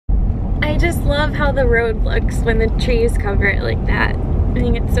just love how the road looks when the trees cover it like that. I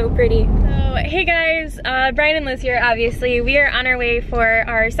think it's so pretty. So, hey guys, Brian and Liz here, obviously. We are on our way for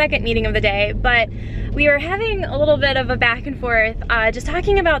our second meeting of the day, but we were having a little bit of a back and forth, just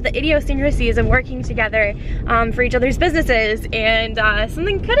talking about the idiosyncrasies of working together for each other's businesses, and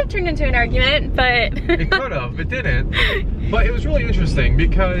something could have turned into an argument, but... It could have, it didn't. But it was really interesting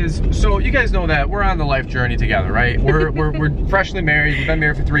because, so you guys know that we're on the life journey together, right? We're freshly married, we've been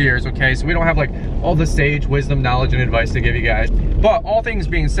married for 3 years, okay? So we don't have like all the sage wisdom, knowledge, and advice to give you guys. But all things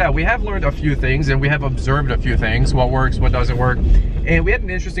being said, we have learned a few things and we have observed a few things, what works, what doesn't work. And we had an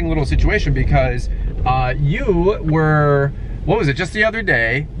interesting little situation because you were, what was it, just the other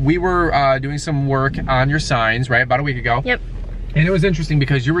day, we were doing some work on your signs, right, about a week ago. Yep. And it was interesting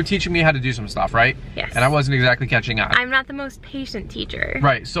because you were teaching me how to do some stuff, right? Yes. And I wasn't exactly catching on. I'm not the most patient teacher.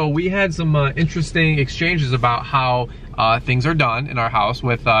 Right, so we had some interesting exchanges about how things are done in our house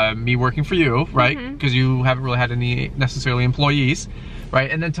with me working for you, right? Because you haven't really had any necessarily employees. Right,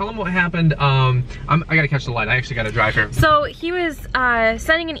 and then tell them what happened. I gotta catch the light. I actually gotta drive here. So he was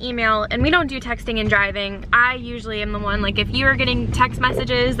sending an email, and we don't do texting and driving. I usually am the one, like if you are getting text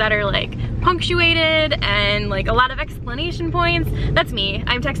messages that are like punctuated and like a lot of explanation points, that's me.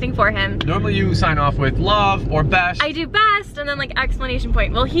 I'm texting for him. Normally you sign off with love or best. I do best and then like explanation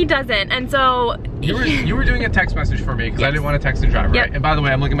point. Well, he doesn't, and so you were doing a text message for me because I didn't want to text and drive, right? Yep. And by the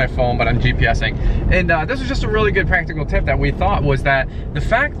way, I'm looking at my phone, but I'm GPSing. And this was just a really good practical tip that we thought was that the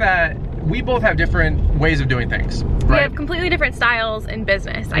fact that we both have different ways of doing things, right? We have completely different styles in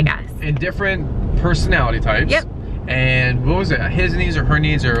business, I guess. And different personality types. Yep. And what was it? His needs or her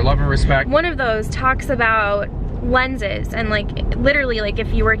needs or love and respect? One of those talks about lenses, and like literally, like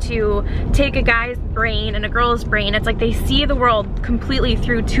if you were to take a guy's brain and a girl's brain, it's like they see the world completely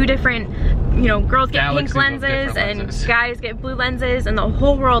through two different, you know, girls get pink lenses and guys get blue lenses, and the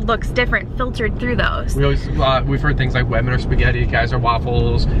whole world looks different filtered through those. We always, we've heard things like women are spaghetti, guys are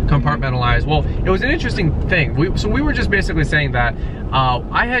waffles, compartmentalized. Well, it was an interesting thing. So we were just basically saying that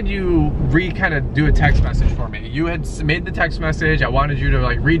I had you kind of do a text message for me. You had made the text message, I wanted you to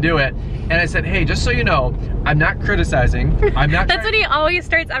like redo it, and I said, hey, just so you know, I'm not criticizing. I'm not That's what he always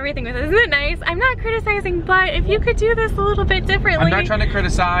starts everything with. Isn't it nice? I'm not criticizing, but if you could do this a little bit differently. I'm not trying to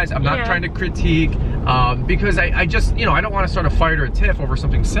criticize, I'm not trying to critique, because I just, you know, I don't want to start a fight or a tiff over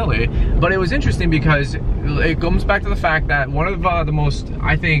something silly, but it was interesting because it comes back to the fact that one of the most,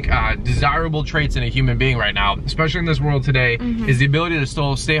 I think, desirable traits in a human being right now, especially in this world today, is the ability to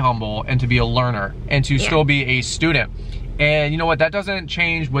still stay humble and to be a learner and to still be a student. And you know what, that doesn't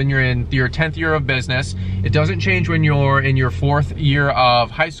change when you're in your 10th year of business. It doesn't change when you're in your 4th year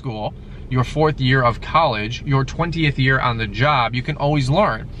of high school, your 4th year of college, your 20th year on the job. You can always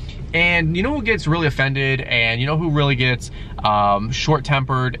learn. And you know who gets really offended, and you know who really gets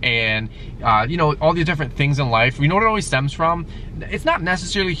short-tempered, and you know, all these different things in life, you know what it always stems from? It's not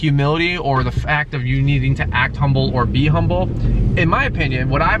necessarily humility or the fact of you needing to act humble or be humble. In my opinion,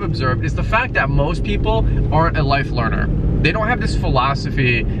 what I've observed is the fact that most people aren't a life learner. They don't have this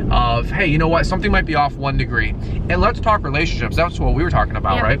philosophy of, hey, you know what, something might be off 1 degree. And let's talk relationships. That's what we were talking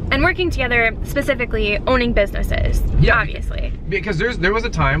about, right? And working together, specifically owning businesses, obviously. Because there was a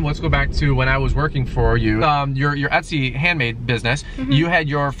time, let's go back to when I was working for you, your Etsy handmade business, you had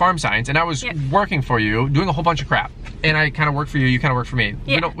your farm signs, and I was working for you, doing a whole bunch of crap. And I kind of worked for you, you kind of worked for me.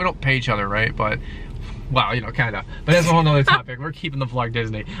 We don't pay each other, right? But well, you know, kind of. But that's a whole nother topic. We're keeping the vlog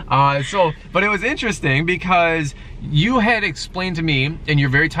Disney. But it was interesting because you had explained to me, in your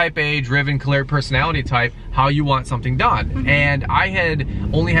very type A, driven, choleric personality type, how you want something done. And I had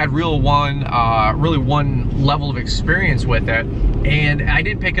only had really one level of experience with it. And I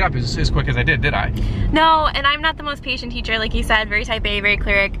didn't pick it up as quick as I did I? No, and I'm not the most patient teacher, like you said, very type A, very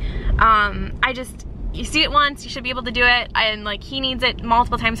choleric. You see it once, you should be able to do it, and like he needs it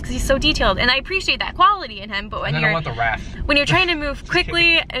multiple times because he's so detailed, and I appreciate that quality in him. But when I want the wrath. When you're trying to move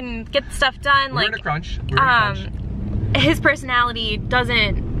quickly and get stuff done, We're in a crunch. We're in a crunch. His personality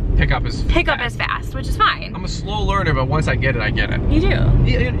doesn't pick up as fast, which is fine. I'm a slow learner, but once I get it, I get it. You do.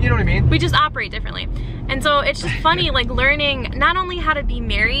 You know what I mean? We just operate differently. And so it's just funny, like learning not only how to be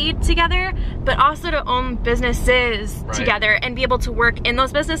married together, but also to own businesses together and be able to work in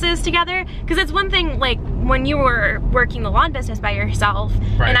those businesses together. Because it's one thing, like when you were working the lawn business by yourself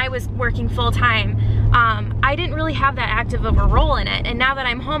and I was working full time, I didn't really have that active of a role in it. And now that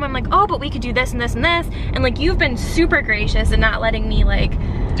I'm home, I'm like, oh, but we could do this and this and this. And like, you've been super gracious in not letting me like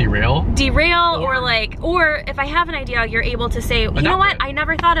derail, or if I have an idea, you're able to say, you know what, I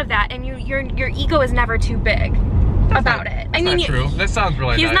never thought of that, and your ego is never too big. about it. I mean, true. That sounds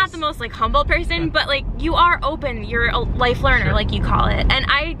really nice. He's not the most like humble person, but like you are open. You're a life learner, like you call it. And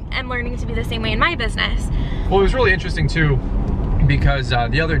I am learning to be the same way in my business. Well, it was really interesting too, because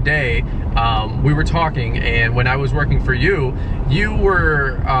the other day we were talking, and when I was working for you, you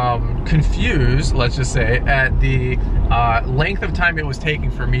were confused, let's just say, at the length of time it was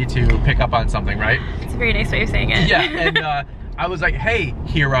taking for me to pick up on something, right? It's a very nice way of saying it. Yeah, and I was like, hey,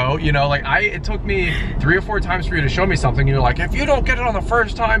 hero, you know, like it took me 3 or 4 times for you to show me something. You're like, if you don't get it on the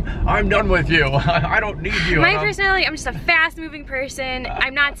first time, I'm done with you. I don't need you. My personality, I'm just a fast moving person.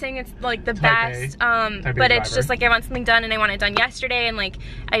 I'm not saying it's like the best, but it's just like I want something done and I want it done yesterday, and like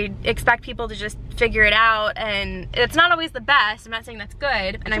I expect people to just figure it out, and it's not always the best. I'm not saying that's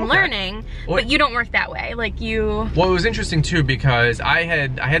good, and I'm learning, but you don't work that way. Like you. Well, it was interesting too, because I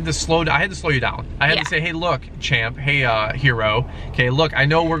had to slow you down. I had to say, hey, look, champ, hey, hero. Okay, look, I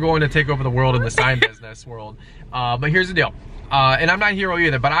know we're going to take over the world in the sign business world, but here's the deal. And I'm not hero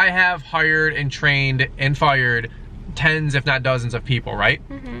either, but I have hired and trained and fired tens, if not dozens of people, right?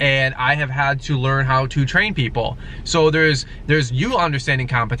 And I have had to learn how to train people. So there's you understanding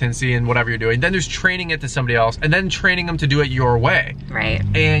competency in whatever you're doing, then there's training it to somebody else, and then training them to do it your way. Right.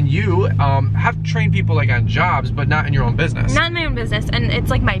 And you have trained people like on jobs, but not in your own business. Not in my own business, and it's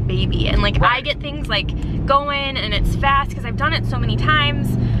like my baby, and like I get things like going, and it's fast because I've done it so many times.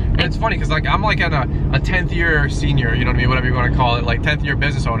 And it's funny because like I'm like a 10th year senior, you know what I mean, whatever you want to call it, like 10th year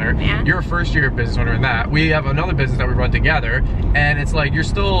business owner. Yeah. You're a first year business owner in that. We have another business that we run together, and it's like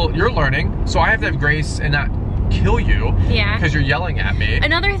you're learning, so I have to have grace and not kill you because you're yelling at me.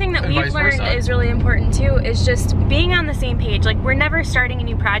 Another thing that we've learned is really important too is just being on the same page. Like we're never starting a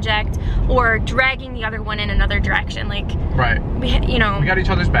new project or dragging the other one in another direction. Like we got each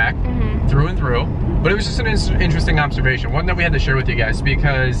other's back through and through. But it was just an interesting observation, one that we had to share with you guys,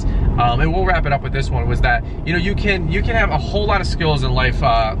 because, and we'll wrap it up with this one, was that, you know, you can have a whole lot of skills in life,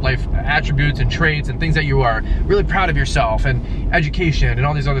 life attributes and traits and things that you are really proud of yourself, and education and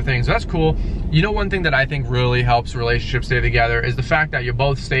all these other things. So that's cool. You know, one thing that I think really helps relationships stay together is the fact that you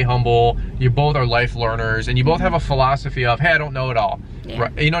both stay humble, you both are life learners, and you both have a philosophy of, hey, I don't know it all.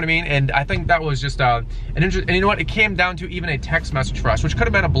 Right, you know what I mean? And I think that was just an interesting, and you know what, it came down to even a text message for us, which could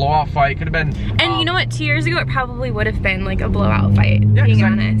have been a blowout fight, could have been, and you know what, 2 years ago it probably would have been like a blowout fight, being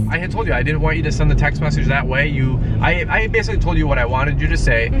honest. I had told you I didn't want you to send the text message that way. I basically told you what I wanted you to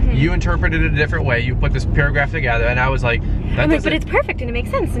say. You interpreted it a different way. You put this paragraph together, and I was like, I'm like, but it's perfect and it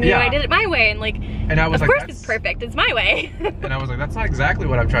makes sense, and you know, I did it my way, and like, and I was of course it's perfect, it's my way. And I was like, that's not exactly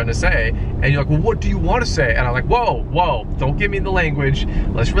what I'm trying to say. And you're like, well, what do you want to say? And I'm like, whoa, don't give me the language,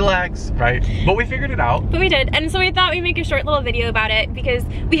 let's relax, right? But we figured it out. But we did, and so we thought we'd make a short little video about it because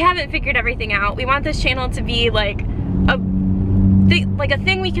we haven't figured everything out. We want this channel to be like a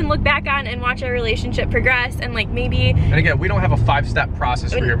thing we can look back on and watch our relationship progress, and like maybe. And again, we don't have a 5-step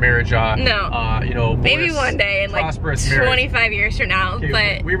process for your marriage. No. You know, maybe one day in like 25 years from now.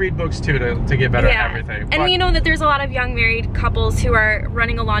 Okay, but we read books too to get better at everything. And we know that there's a lot of young married couples who are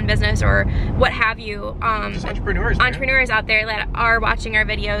running a lawn business or what have you. Just entrepreneurs. Entrepreneurs out there that are watching our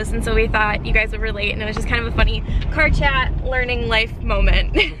videos, and so we thought you guys would relate, and it was just kind of a funny car chat, learning life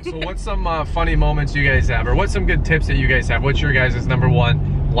moment. So what's some funny moments you guys have, or what's some good tips that you guys have? What's your guys'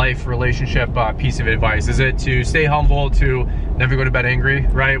 #1 life relationship piece of advice? Is it to stay humble, to never go to bed angry,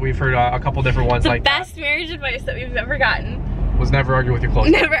 right? We've heard a couple different ones like that. The best marriage advice that we've ever gotten was never argue with your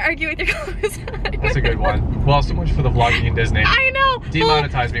clothes. Never argue with your clothes. That's a good one. Well, so much for the vlogging in Disney. I know.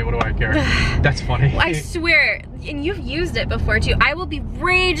 Demonetize me, what do I care? That's funny. I swear, and you've used it before too, I will be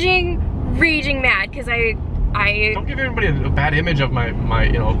raging mad because I don't give anybody a bad image of my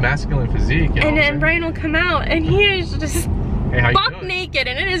you know, masculine physique. You know, and then Brian will come out and he is just hey, buck naked,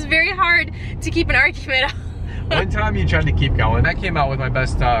 and it is very hard to keep an argument. One time you tried to keep going. That came out with my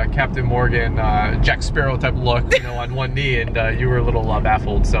best Captain Morgan, Jack Sparrow type look, you know, on one knee, and you were a little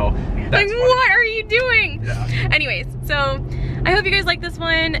baffled, so that's like, funny. What are you doing? Yeah. Anyways, so I hope you guys like this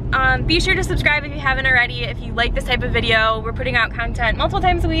one. Be sure to subscribe if you haven't already. If you like this type of video, we're putting out content multiple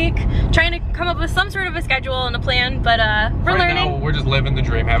times a week, trying to come up with some sort of a schedule and a plan, but we're learning. Now, we're just living the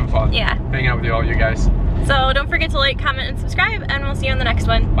dream, having fun. Yeah. Hanging out with all you guys. So don't forget to like, comment, and subscribe, and we'll see you on the next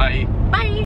one. Bye. Bye.